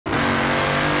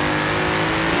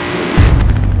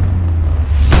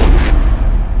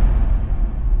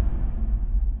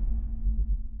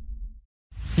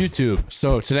YouTube.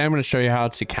 So today I'm going to show you how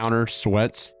to counter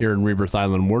sweats here in Rebirth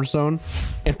Island Warzone.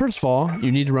 And first of all,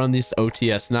 you need to run this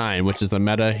OTS9, which is the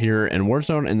meta here in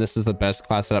Warzone, and this is the best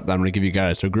class setup that I'm going to give you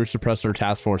guys. So Group Suppressor,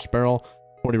 Task Force Barrel,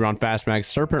 40 round fast mag,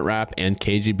 Serpent Wrap, and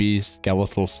KGB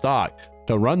Skeletal Stock.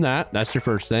 So run that. That's your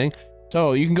first thing.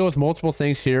 So you can go with multiple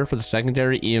things here for the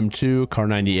secondary: EM2, Car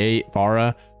 98,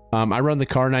 Vara. I run the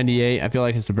Car 98. I feel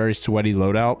like it's a very sweaty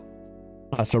loadout.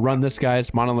 So run this,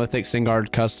 guys: Monolithic,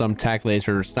 Singard, Custom, Tac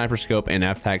Laser, Sniper Scope, and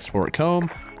F-Tac Sport Comb.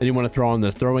 Then you want to throw on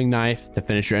the Throwing Knife to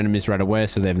finish your enemies right away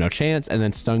so they have no chance, and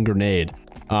then Stun Grenade.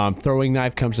 Throwing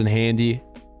Knife comes in handy.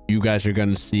 You guys are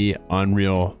going to see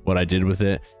unreal what I did with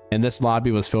it. And this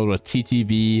lobby was filled with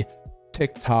TTV,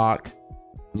 TikTok,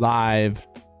 Live.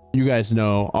 You guys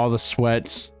know all the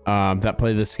sweats that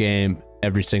play this game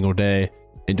every single day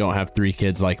and don't have 3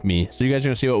 kids like me. So you guys are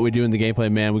going to see what we do in the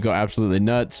gameplay, man. We go absolutely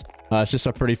nuts. It's just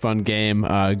a pretty fun game,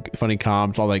 funny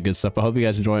comms, all that good stuff. I hope you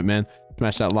guys enjoy it, man.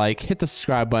 Smash that like, hit the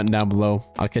subscribe button down below.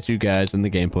 I'll catch you guys in the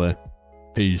gameplay.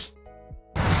 Peace.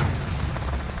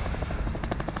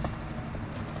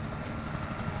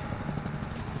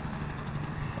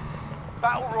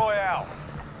 Battle Royale.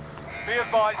 Be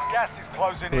advised, gas is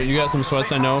closing in. You got some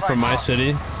sweats I know from my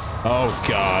city. Oh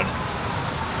God.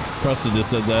 Preston just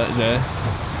said that, Jay.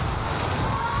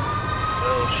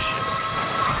 Oh shit.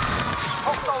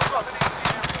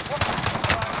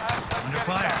 Under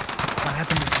fire. What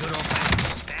happened to good old fashioned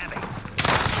stabbing?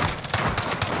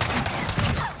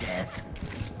 Death.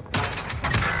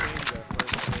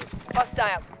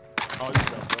 Hostile.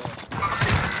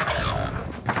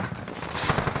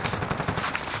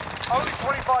 Only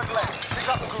 25 left. Pick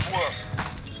up the good work.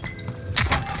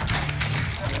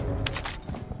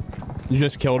 You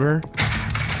just killed her?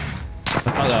 I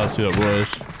thought that was who it was.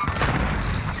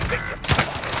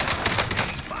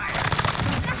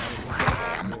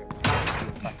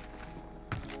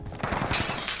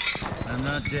 I'm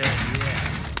not dead yet.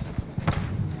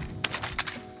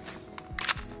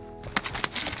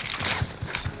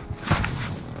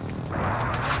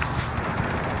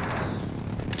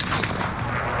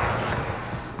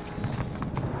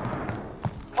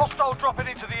 Hostile dropping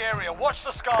into the area. Watch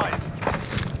the skies.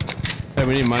 Hey,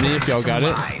 we need money if y'all got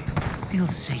it.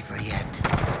 Feels safer yet.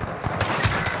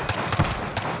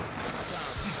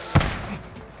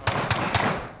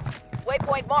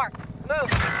 Waypoint marked. Move.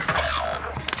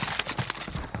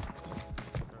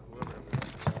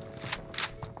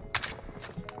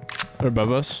 They're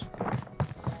above us.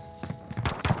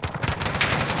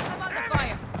 I'm under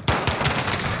fire.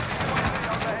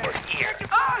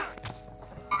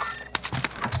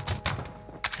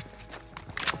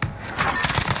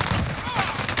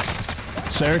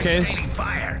 Staircase.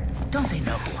 Fire. Don't they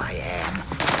know who I am?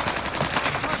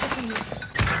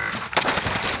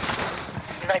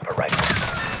 Sniper rifle.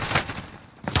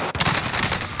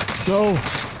 Go.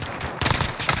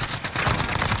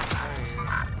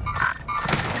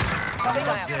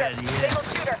 Hostile. dead yet. Single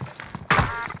shooter.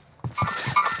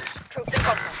 Troops in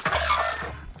focus.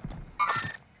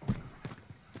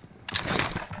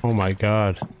 Oh my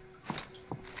God.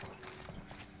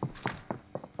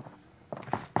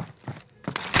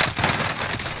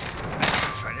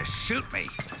 Trying to shoot me.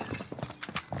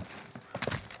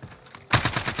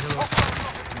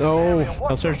 Oh,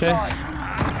 downstairs, Jay.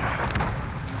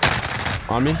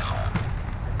 On me.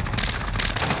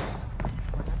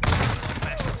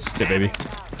 Shit, baby.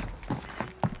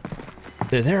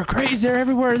 They're crazy. They're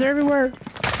everywhere. They're everywhere.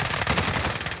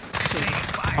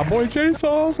 My boy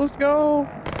chainsaws. Let's go.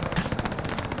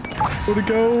 Where'd it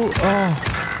go? Oh.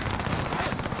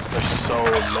 There's so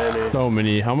many. So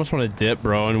many. I almost want to dip,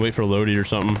 bro, and wait for Lodi or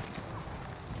something.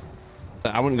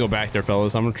 I wouldn't go back there,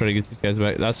 fellas. I'm gonna try to get these guys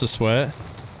back. That's the sweat.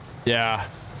 Yeah.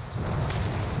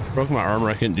 Broke my armor.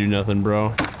 I couldn't do nothing,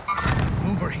 bro.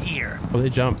 Over here. Oh, they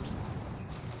jumped.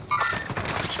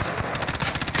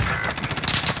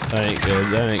 That ain't good.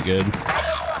 That ain't good.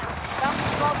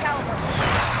 Small caliber.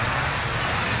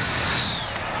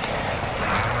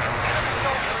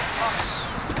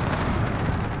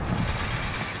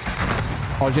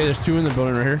 Oh, Jay, there's 2 in the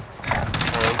building right here.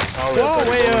 Whoa,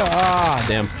 way up. Ah,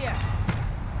 damn. Here.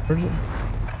 Where's it?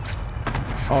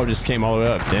 Oh, it just came all the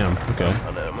way up. Damn. Okay.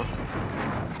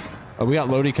 Oh, we got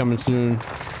Lodi coming soon.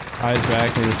 Eyes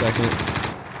back in a second.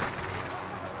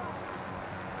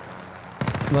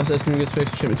 Unless that screen gets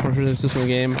fixed, shipment's 100% system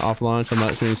game. Off launch, I'm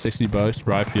not spending $60,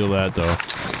 bro. I feel that though.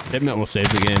 Shipment will save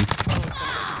the game.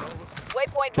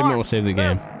 Waypoint Shipment will marked. save the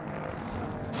game.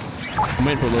 I'm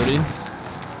waiting for Lodi.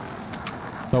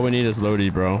 All we need is Lodi,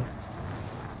 bro.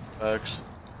 Thanks.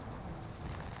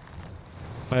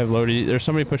 I have Lodi. There's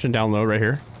somebody pushing down low right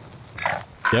here.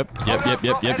 Yep. Good shit,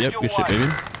 baby.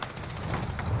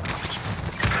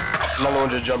 Another one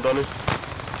just jumped on it.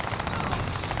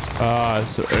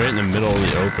 It's right in the middle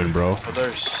of the open, bro. Oh,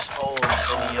 there's so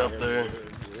many up there.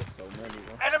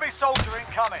 Enemy soldier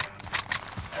incoming.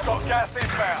 Got gas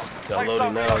inbound. Got Safe loading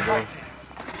zone now, bro. relocated.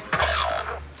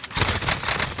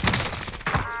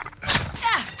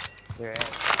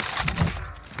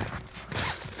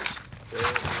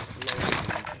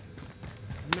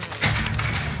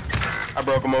 I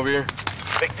broke him over here.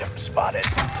 Victim spotted.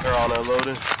 They're on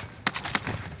unloaded.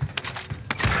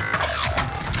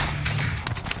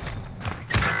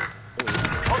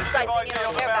 Sight, Right you know,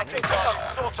 on the care mountain.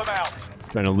 package. Sort them out.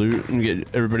 Trying to loot and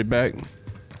get everybody back.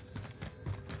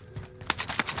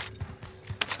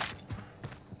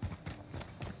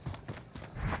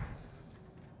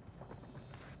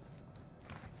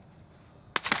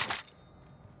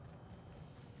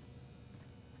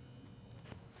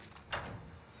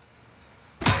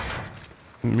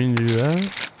 Didn't mean to do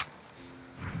that.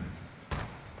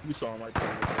 You saw him right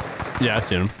there. Yeah, I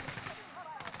seen him.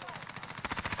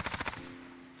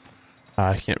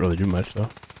 I can't really do much though.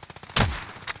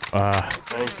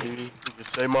 Thank you. You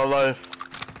just saved my life.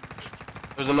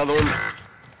 There's another one.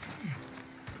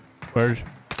 Where's?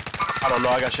 I don't know.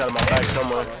 I got shot in my back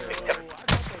somewhere.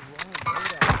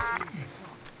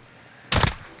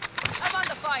 I'm on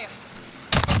the fire.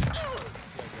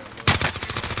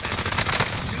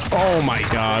 Oh my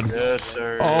god. Yes,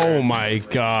 sir. Oh my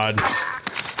god.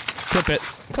 Clip it.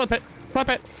 Clip it. Clip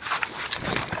it.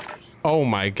 Oh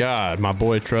my god. My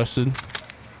boy trusted.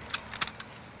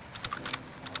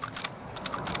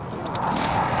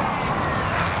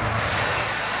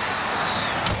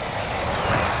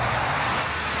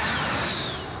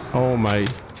 Oh my.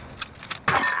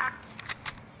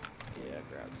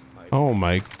 Oh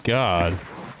my god.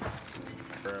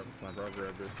 My bro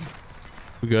grabbed it.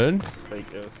 We good? Fake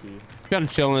LC. Gotta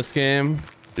chill in this game.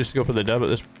 Just go for the dub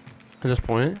at this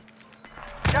point.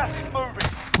 Gas is moving.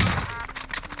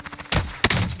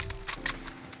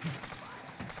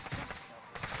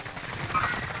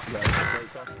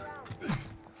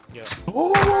 Yeah.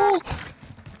 Oh!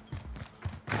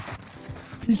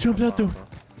 He jumped out the.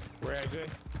 Where at, good?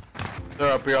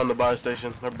 They're up here on the buy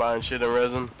station. They're buying shit and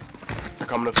resin. They're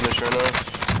coming to finish right now.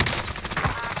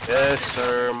 Yes,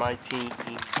 sir. My team.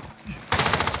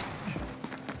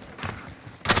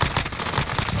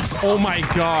 Oh my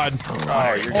god.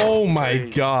 Oh my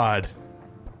god.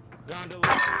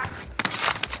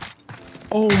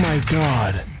 Oh my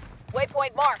god.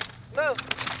 Waypoint marked. Move.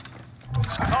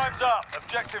 Time's up.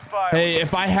 Objective failed. Hey,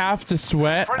 if I have to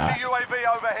sweat. Friendly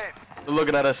UAV overhead. They're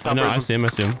looking at us. I Stop know, I resin. see him, I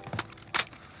see him.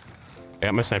 I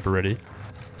got my sniper ready.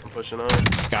 I'm pushing on.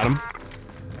 Got him.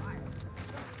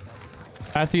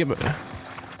 I have to get my.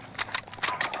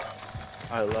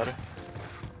 Alright, ladder.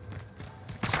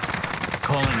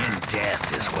 Calling in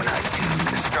death is what I do.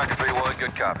 Striker 3-1,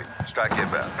 good copy. Strike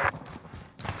inbound.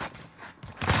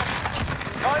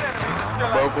 9 enemies are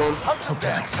still Broke active. one. Hunt them Hope they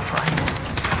down. like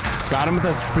surprises. Got him with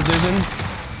the precision.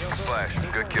 Flash,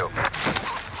 good kill.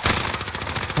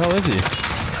 Hell is he?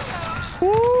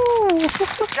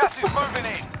 Gas is moving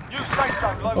in. Use safe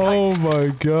zone located. Oh my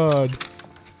god.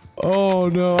 Oh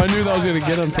no, I knew that was gonna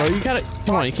get him, bro. You gotta,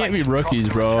 come on, you can't be rookies,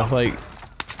 bro. Like,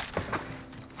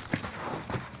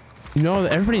 you know,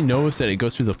 everybody knows that it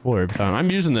goes through the floor every time.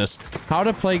 I'm using this. How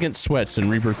to play against sweats in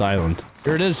Rebirth Island.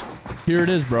 Here it is. Here it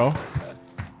is, bro.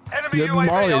 Enemy Yeah, UAV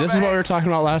Marley, this is what we overhead. were talking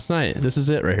about last night. This is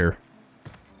it right here.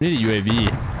 We need a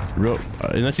UAV.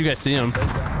 Unless you guys see him.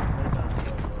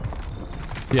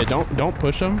 Yeah, don't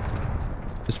push him.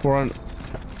 Just for on.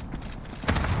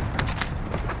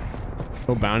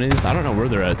 No bounties. I don't know where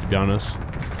they're at, to be honest.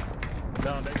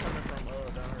 No, they coming from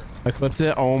down here. I clipped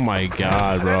it. Oh my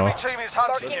god, bro. Enemy team is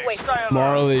hunting Marking you. waypoint. Stay alert.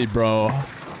 Marley, bro.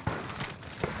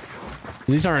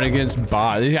 These aren't against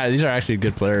bots. These are actually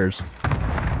good players.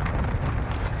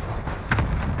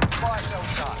 Fire cell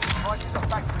shut. Prices are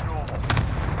back to normal.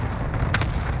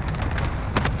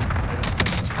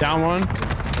 Down one.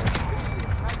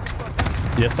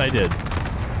 Yes, I did.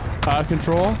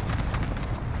 Control.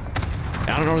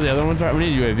 I don't know where the other ones are. We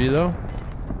need UAV though.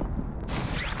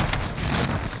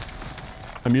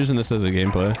 I'm using this as a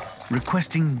gameplay.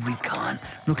 Requesting recon.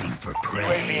 Looking for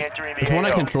prey. There's one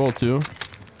I control too.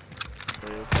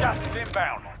 Gas is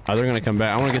inbound. Oh, they're gonna come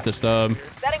back. I want to get this dub.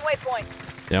 Setting waypoint.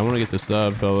 Yeah, I want to get this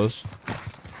dub, fellas.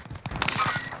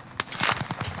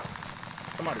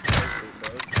 Somebody close it,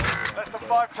 bro. Less than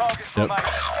 5 targets Yep. remain.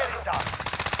 Get it done.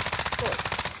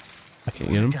 I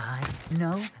can't get them. Die?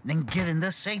 No? Then get in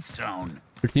the safe zone.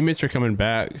 Your teammates are coming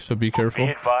back, so be careful.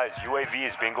 advised, UAV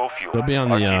is bingo fuel. They'll be on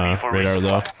the radar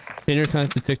though. Can you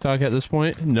connect to TikTok at this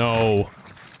point? No.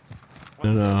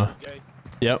 No. Okay.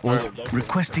 Yep. One's,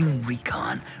 Requesting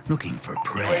recon. Looking for UAV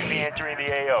prey. entering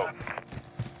the AO.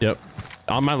 yep.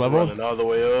 On my level. Running all the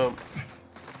way up.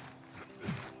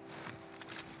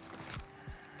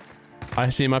 I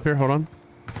see him up here. Hold on.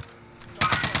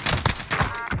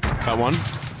 Got one.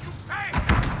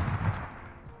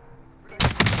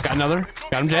 Got another.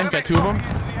 Got him, Jay. Got two of them. Into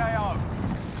the AO.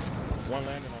 One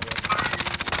landing on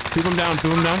that. Two of them down. Two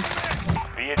of them down.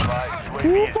 Be advised,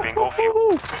 UAV is bingo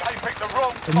fuel. They picked the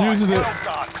wrong I'm using side. it.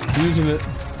 Well done. Using it.